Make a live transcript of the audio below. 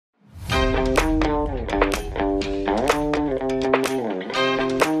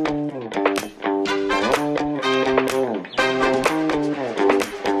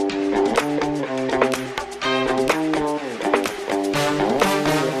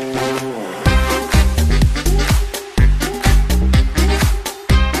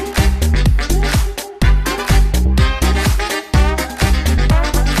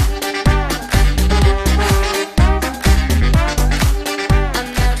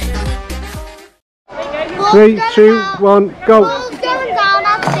3, 2, 1, go. Ball's going down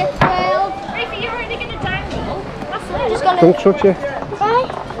at Zipworld. Right, you're only going to dangle. That's it. Just gonna... Don't touch it.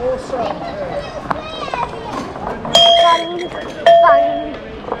 Right. Bang, bang.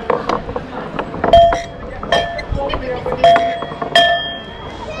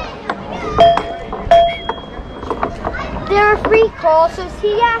 There are 3 courses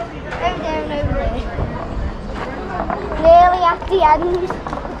here, over there and over there. Nearly at the end.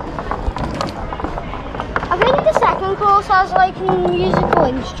 I think the second course has like a musical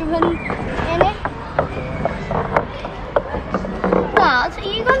instrument in it. Dad, are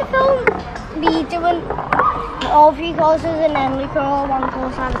you going to film me doing all 3 courses and then we go all 1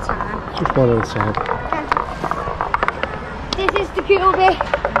 course at a time? Just one at a time. Okay. This is the cool bit.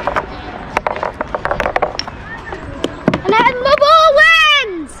 And then the ball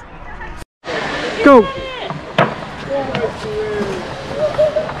wins! Go!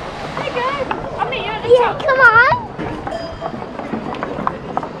 Yeah, come on.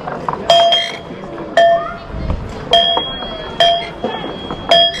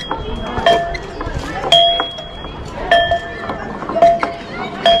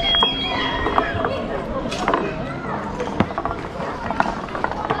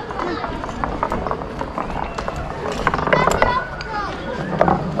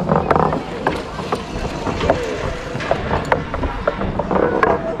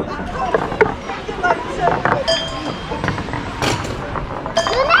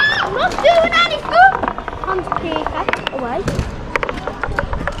 Away.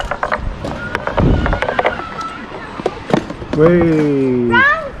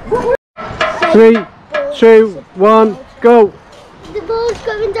 3, 2, 1, go. The ball's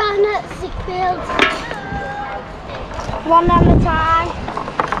going down at Zipworld. 1 at a time.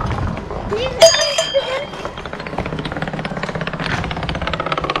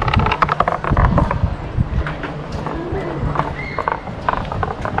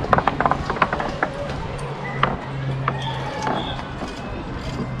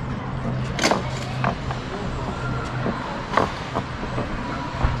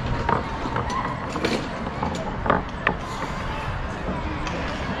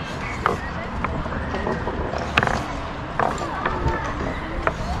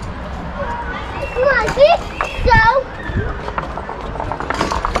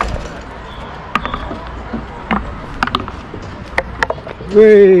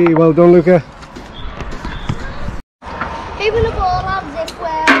 Hey, well done, Luca. Even the ball at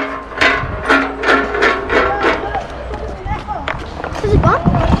Zipworld. Is it gone?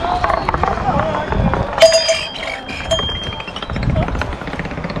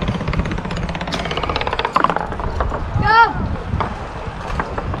 Go!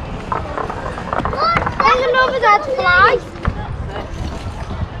 There's another dead fly.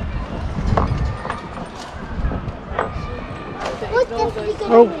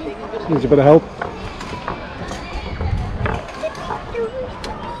 Oh, needs a bit of help.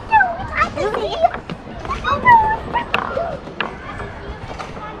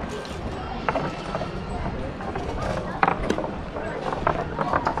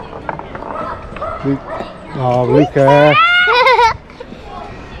 Oh, Luca.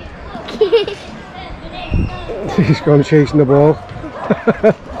 He's gone chasing the ball.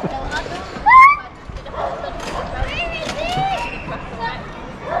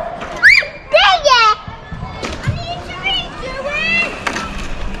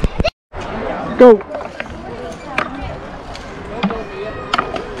 Go!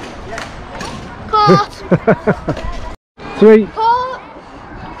 Caught! 3.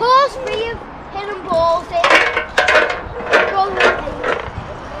 Course 3 of hidden balls in.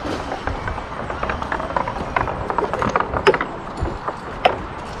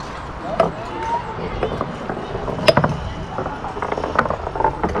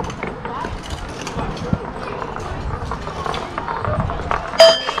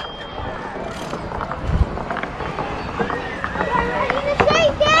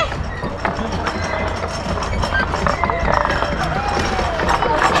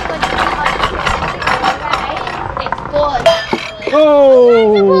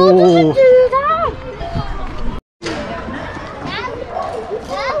 Oh!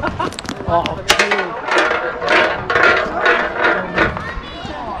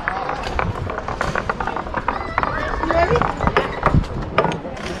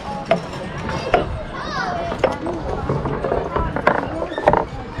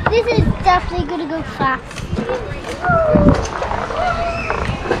 This is definitely gonna go fast.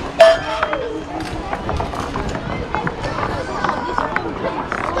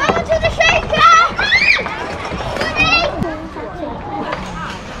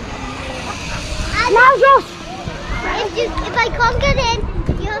 Now, Josh! If I can't get in,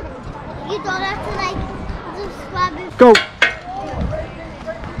 you don't have to like subscribe. Go!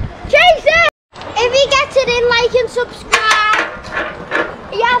 Chase it! If he gets it in, like and subscribe.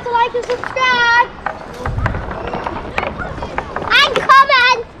 You have to like and subscribe. And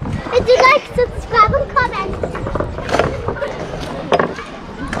comment. If you like, subscribe and comment.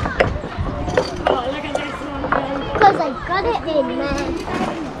 Because I got it in, man.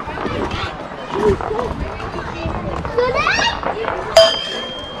 Got it?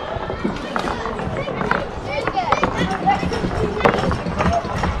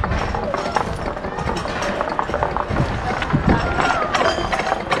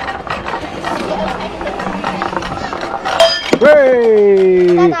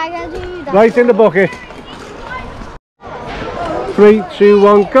 Hooray! Dad, I gotta do that. Right in the bucket. 3, 2,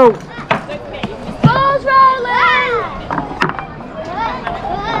 1, go! Ball's rolling!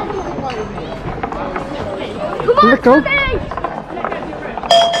 Come on, Let go. Timmy!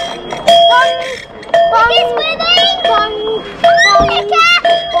 He's winning! Bong! Bong!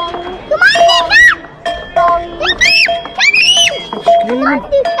 Bong! Come on, Pika! Bong! Come on, Pika! Come on,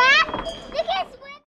 Pika!